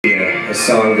a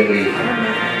song that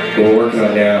we're working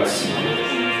on now.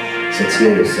 It's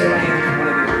new, so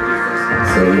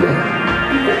you know,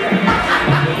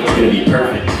 it's gonna be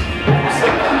perfect.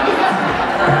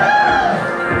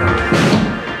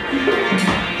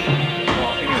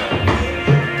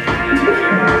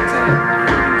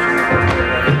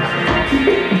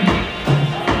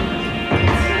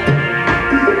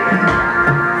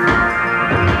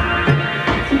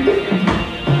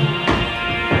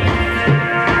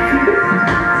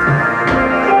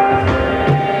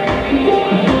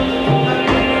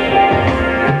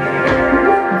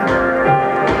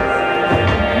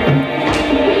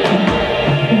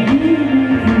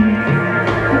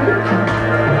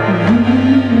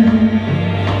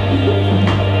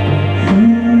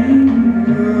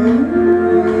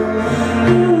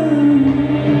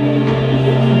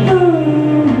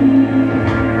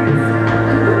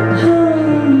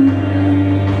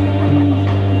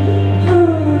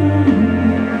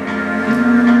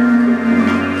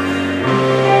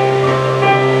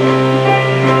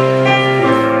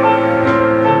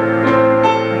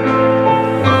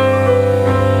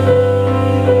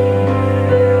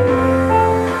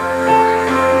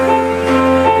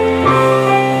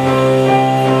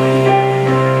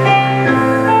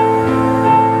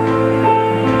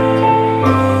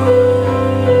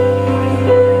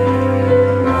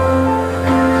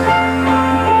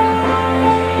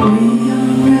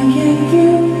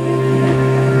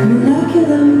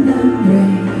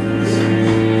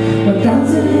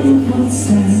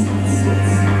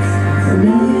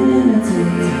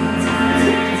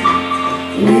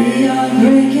 We are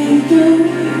breaking through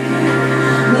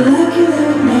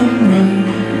molecular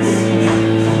membranes,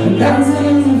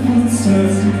 1,000 different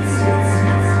stars,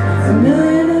 a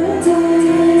million a day.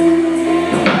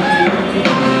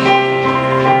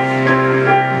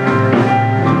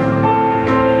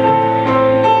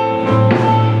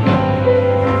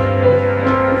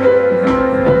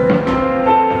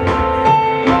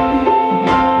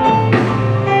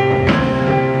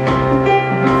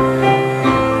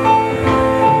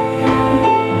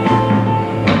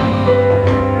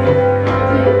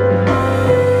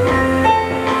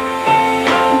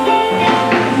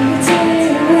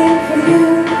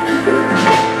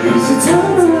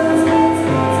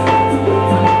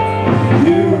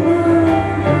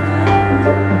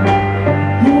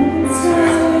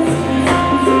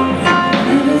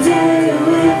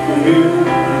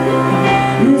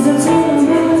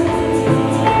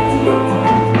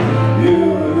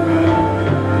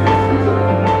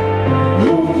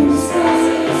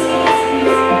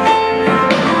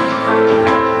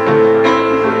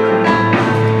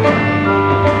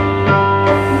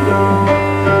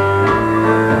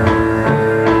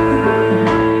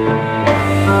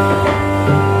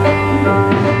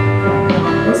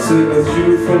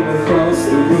 You from across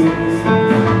the room,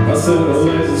 I said a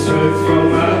laser straight from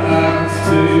my eyes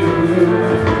to you.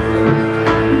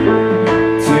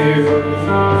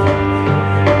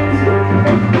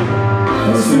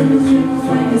 I said that you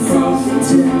like a song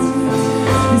too.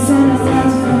 You said I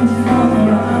was from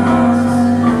your eyes.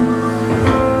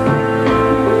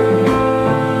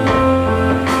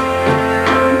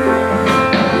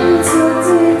 You took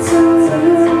me to the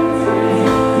moon.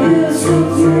 You took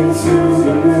me to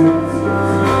the moon.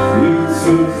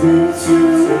 Took me to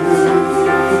the moon.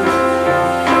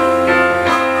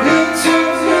 You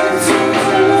took me to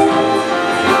the moon.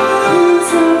 You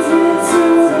took me to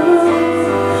the moon.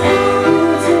 You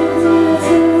took me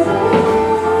to the moon.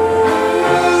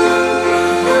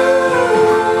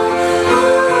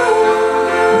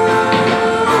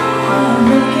 I'm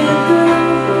breaking through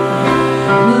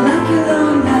molecular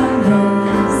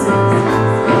membranes,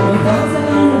 1,000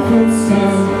 different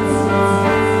stars,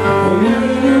 a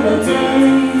million a day.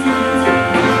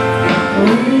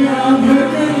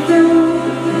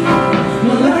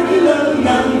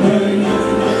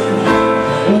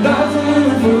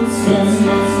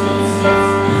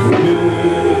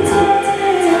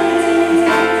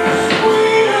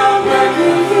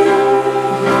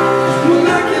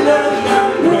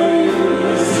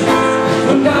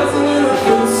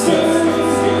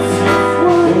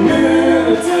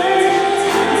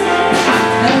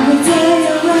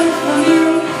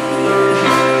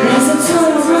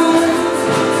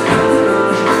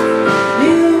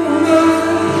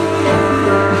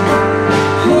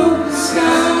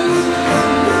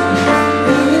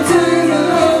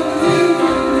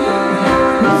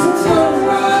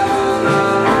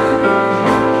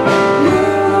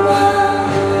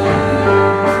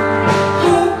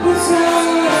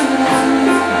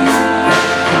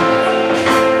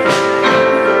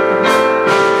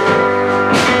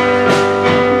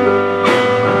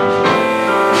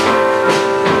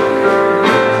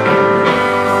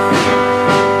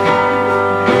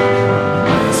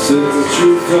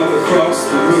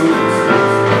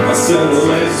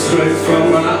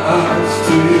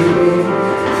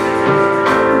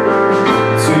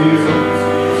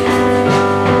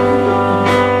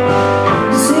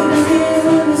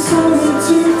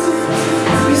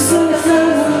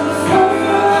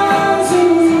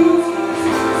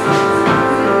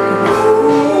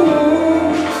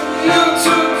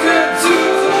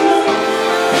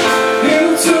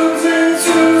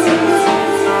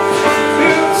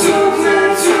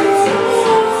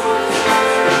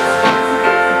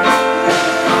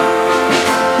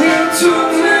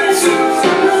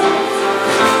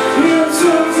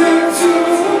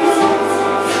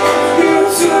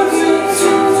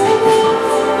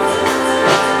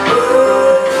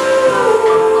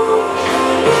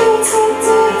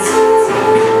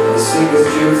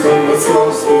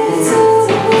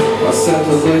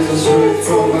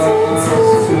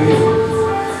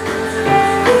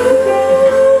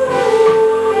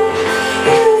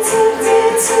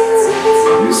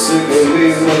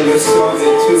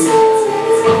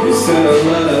 sent a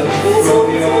letter from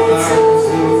your eyes.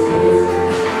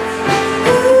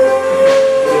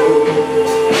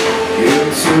 You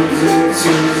took it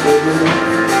to the moon.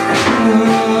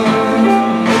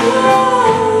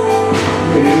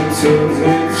 You took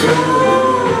it to the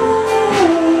moon.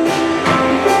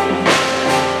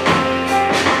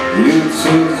 You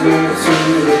took it to the moon. You took it to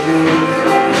the moon.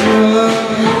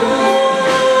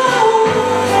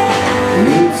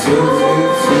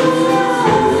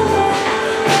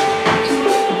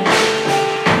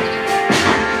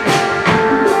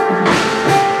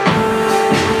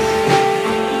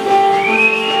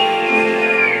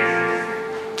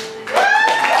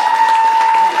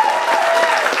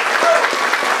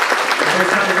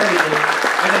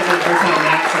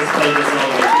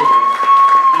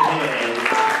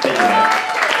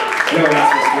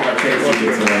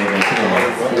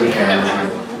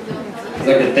 I'd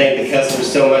like to thank the Kesslers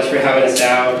so much for having us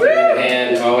out,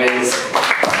 and always.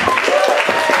 Thank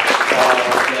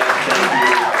you.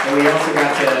 And we also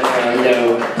got to,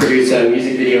 produce a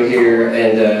music video here,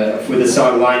 and with the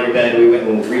song "Lie in Your Bed," we went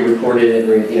and re-recorded it,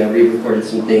 re-recorded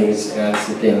some things, and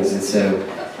so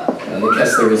the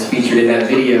Kessler was featured in that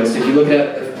video. So if you look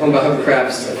at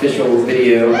Hovercraft's official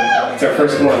video, it's our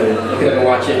first one. Look it up and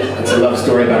watch it. It's a love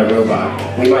story about a robot.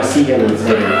 We might see him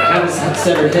later. I have a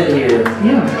severed head here.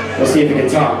 Yeah. We'll see if he can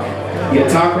talk. You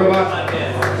gonna talk, robot?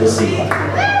 We'll see.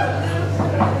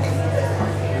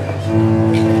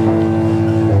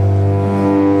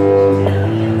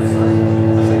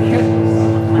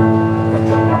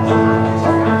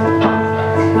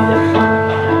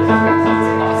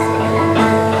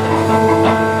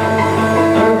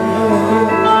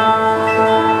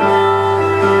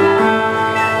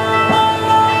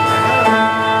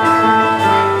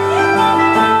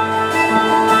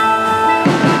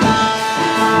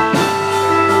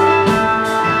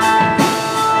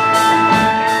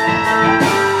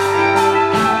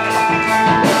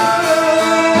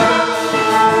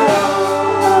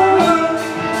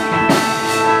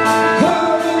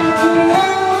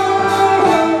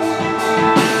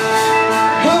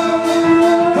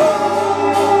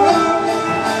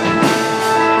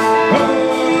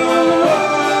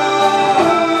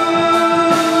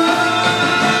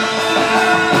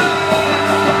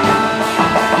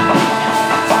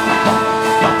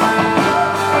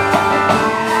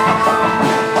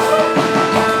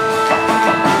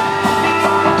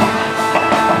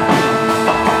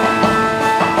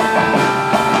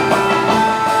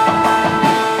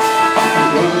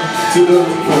 To the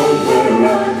point where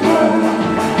I'm at,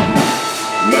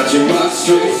 matching my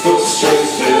strength for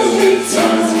strength every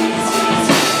time.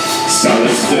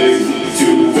 Silent state to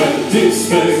empty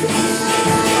space.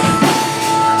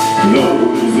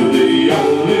 Those are the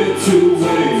only two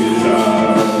ways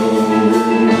out.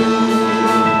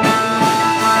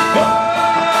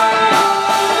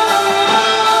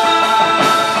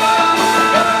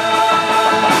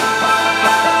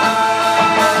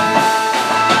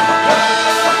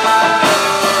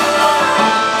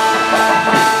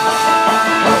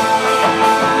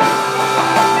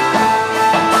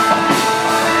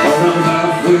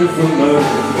 From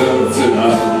Earth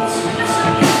tonight,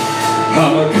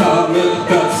 I'm a comet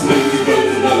that's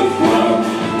leaving the ground.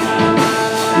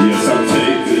 Yes, I'm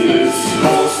taking this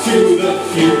horse to the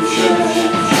future,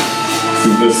 to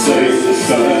the same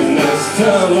sadness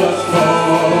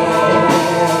telephone.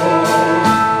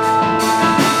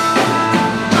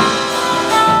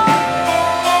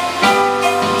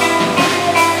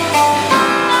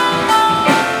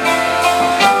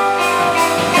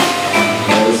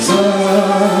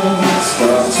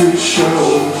 To show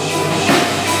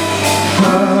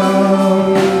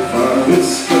how far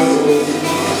this goes.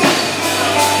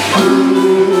 Who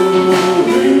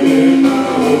really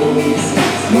knows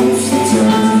most of the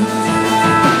time?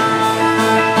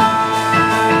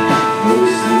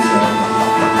 Most of the time.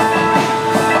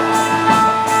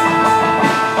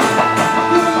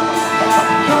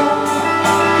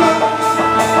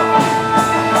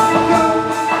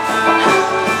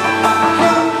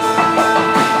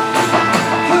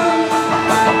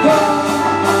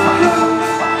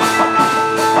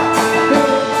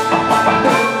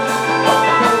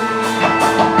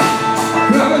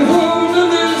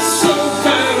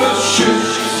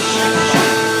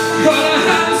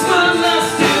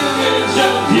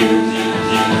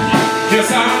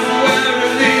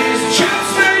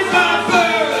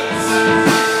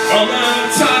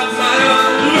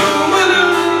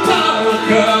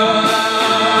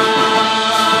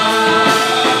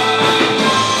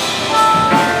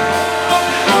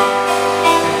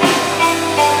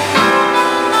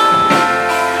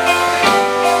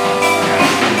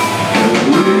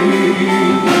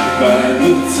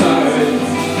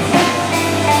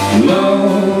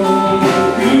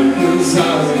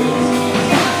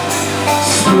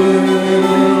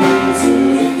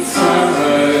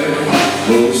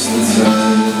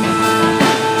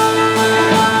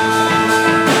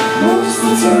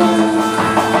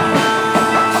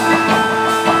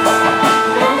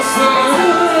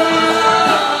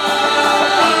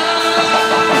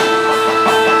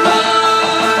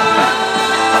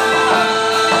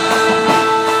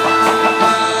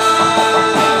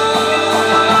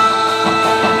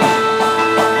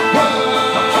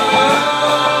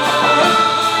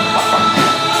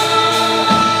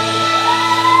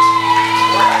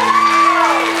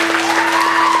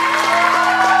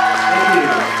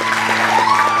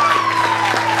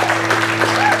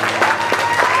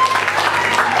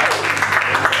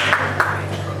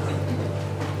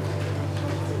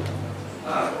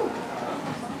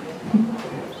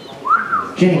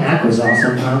 Jenny Mac was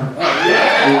awesome, huh?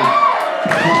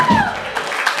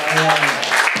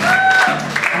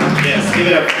 Yes, give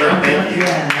it up for her. Thank you.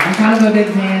 Yeah, I'm kind of a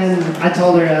big fan. I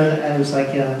told her, I was like,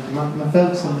 my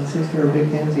folks and my sister are big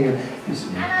fans of you.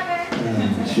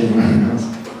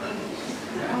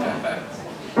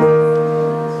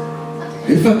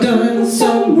 If I die in the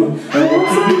summer, I want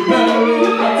to be buried.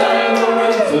 If I die in the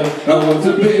winter, I want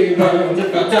to be burned.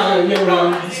 If I die in your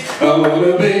arms, I want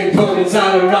to be put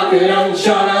inside a rocket and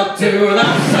shot up to the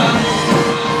sun.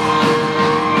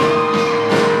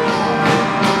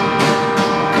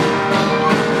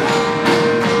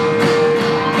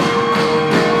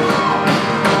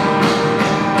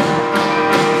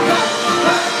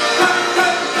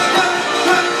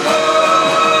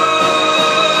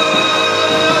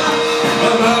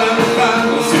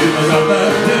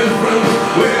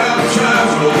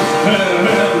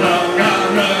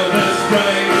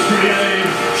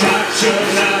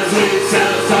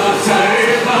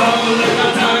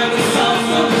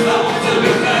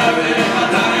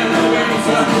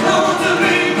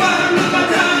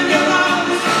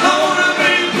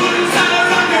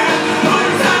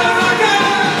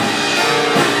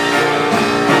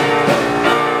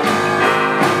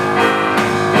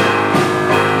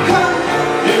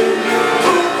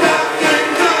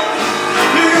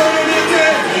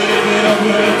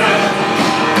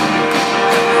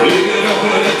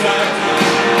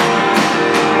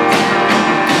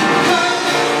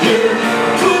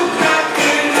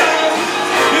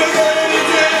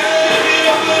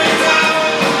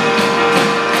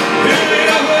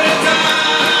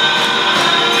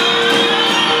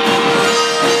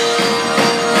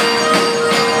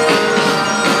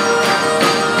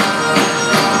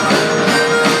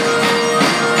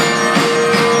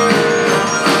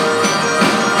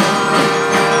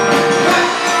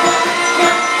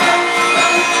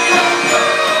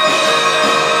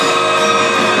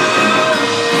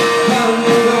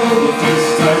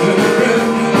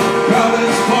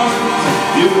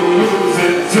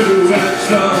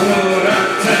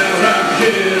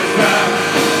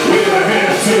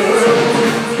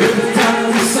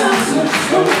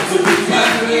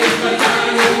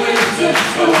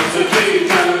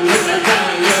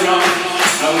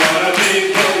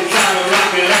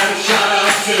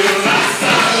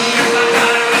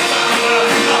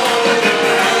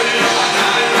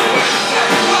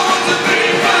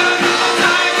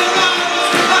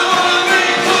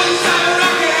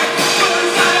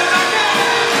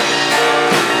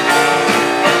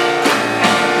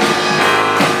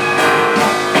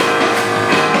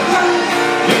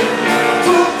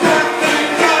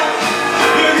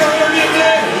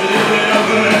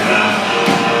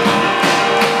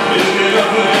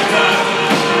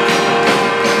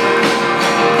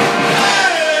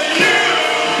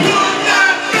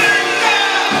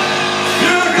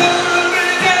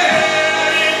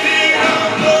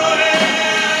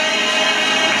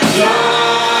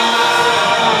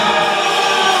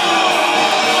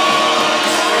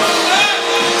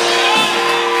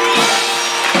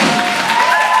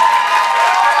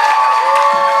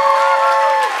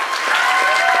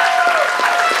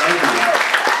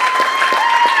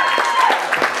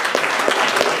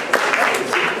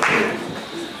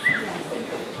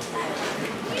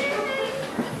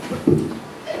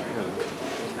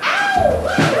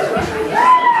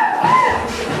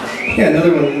 Yeah,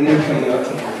 another one new coming up.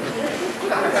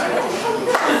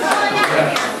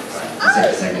 Just take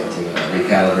a second to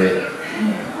recalibrate.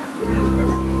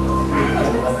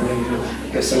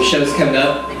 Got some shows coming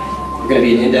up. We're going to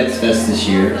be at Index Fest this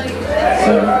year.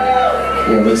 So,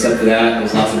 looks up to that.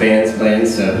 There's lots of bands playing,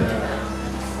 so,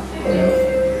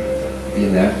 be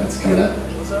in that. That's coming up.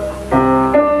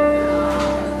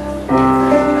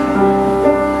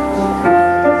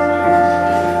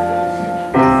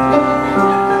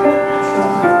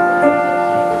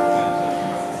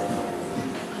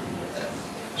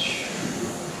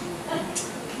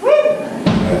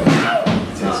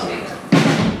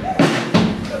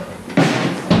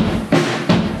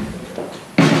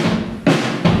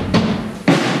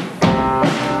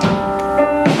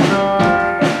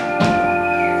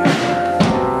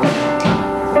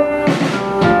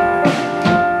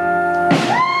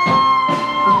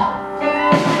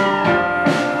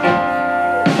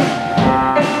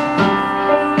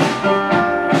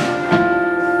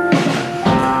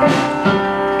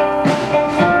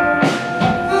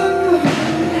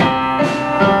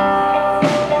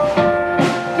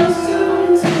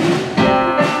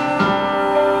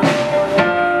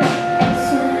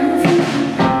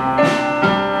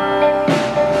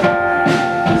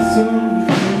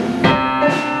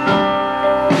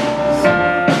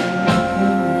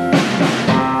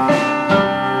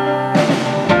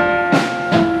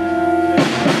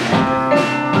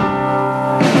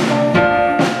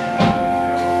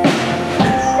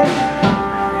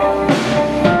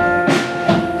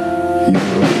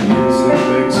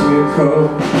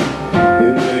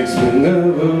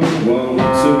 never want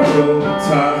to grow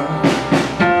tired.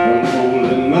 I'm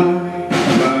holding my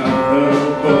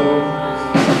elbows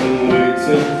and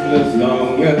waiting as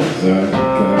long as I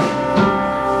can.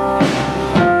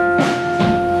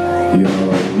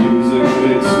 Your music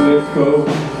makes me cold.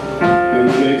 It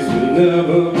makes me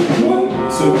never want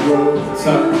to grow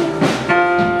tired.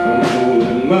 I'm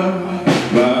holding my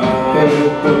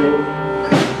elbow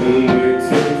and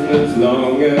waiting as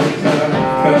long as I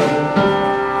can.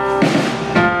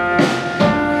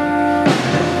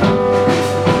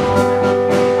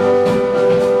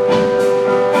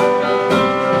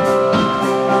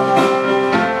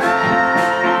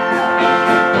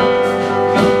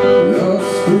 You're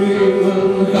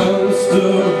screaming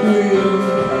hamster wheel,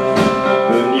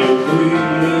 and you're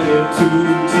breathing into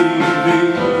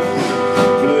TVs,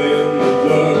 playing the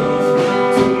blood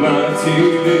to my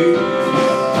TV.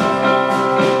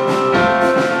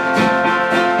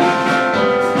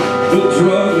 The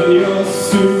drug in your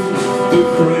suit, the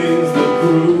cranes that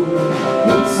grew,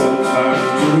 that sometimes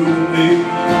drew me.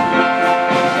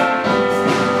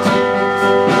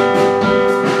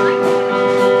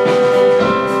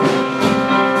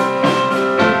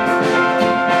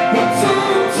 But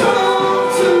don't talk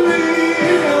to me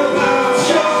about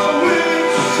your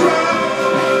witchcraft.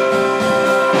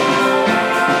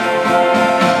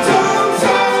 Don't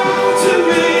talk to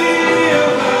me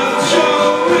about your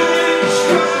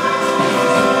witchcraft.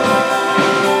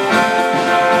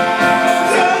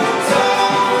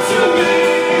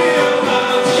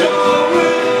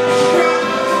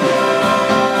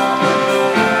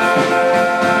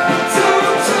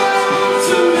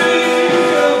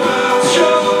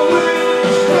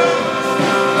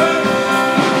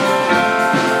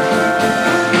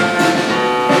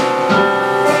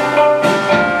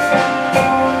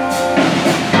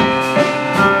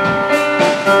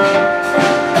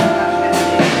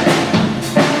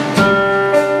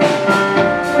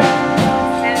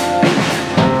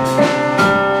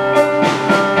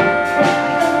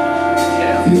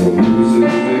 Your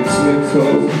music makes me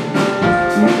cold.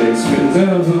 It makes me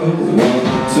never want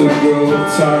to grow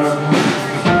tired.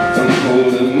 I'm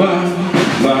holding my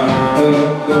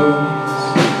elbows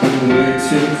and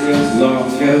waiting as long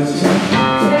as I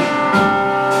can.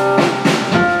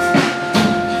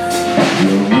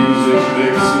 Your music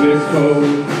makes me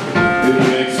cold. It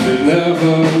makes me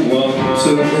never want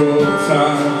to grow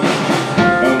tired.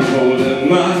 I'm holding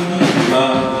my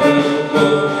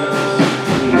elbows,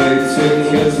 waiting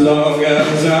as long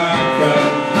as I can.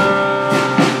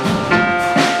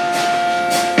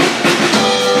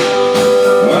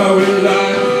 I would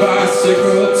like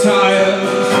bicycle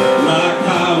tires, like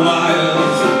high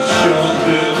wires and short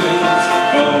buildings,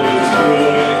 always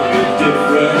growing in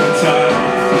different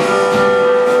times,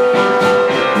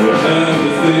 with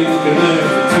everything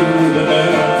connected to the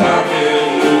air pocket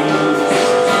moves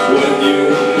when you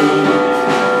move.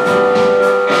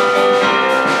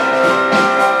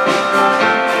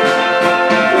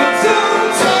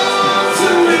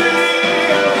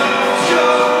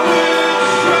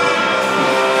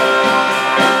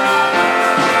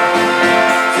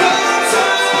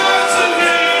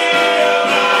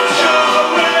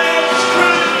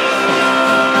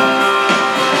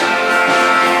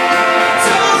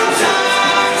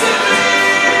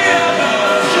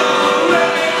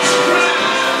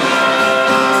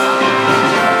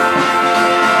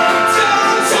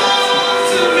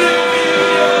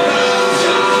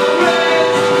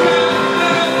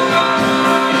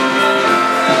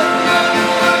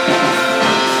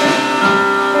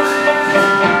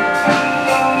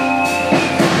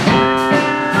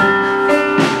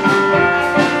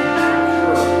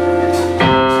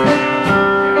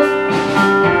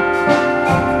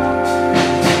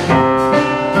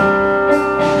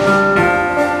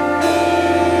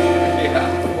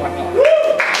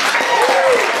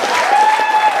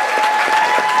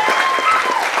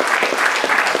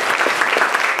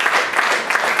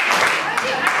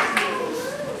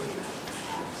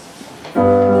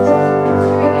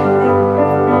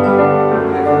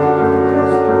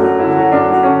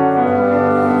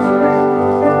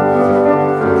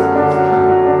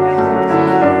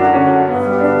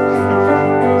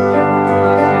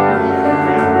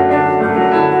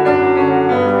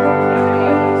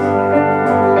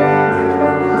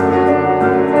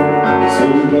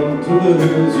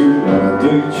 As you are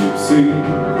the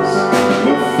gypsies,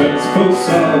 the fence posts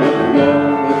are along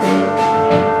the track.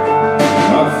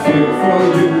 I fear for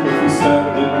you if you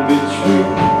stand in between.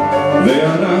 They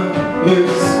are not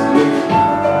listening.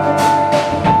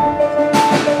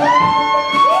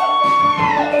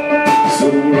 So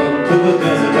run to the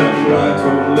desert and write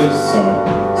homeless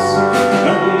songs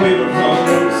and wait upon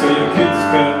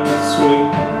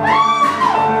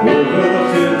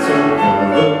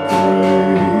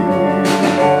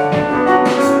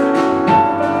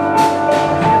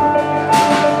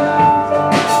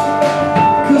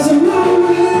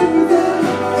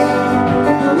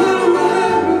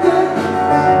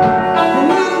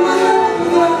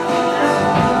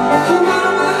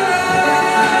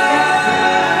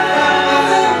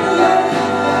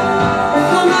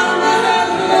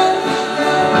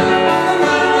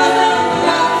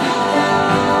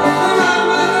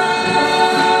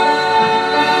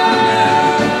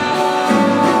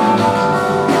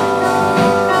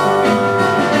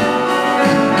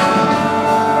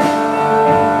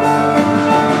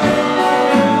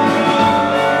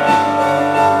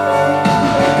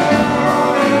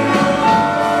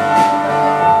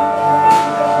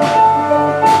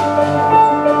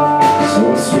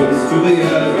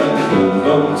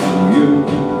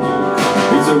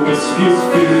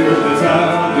this feeling.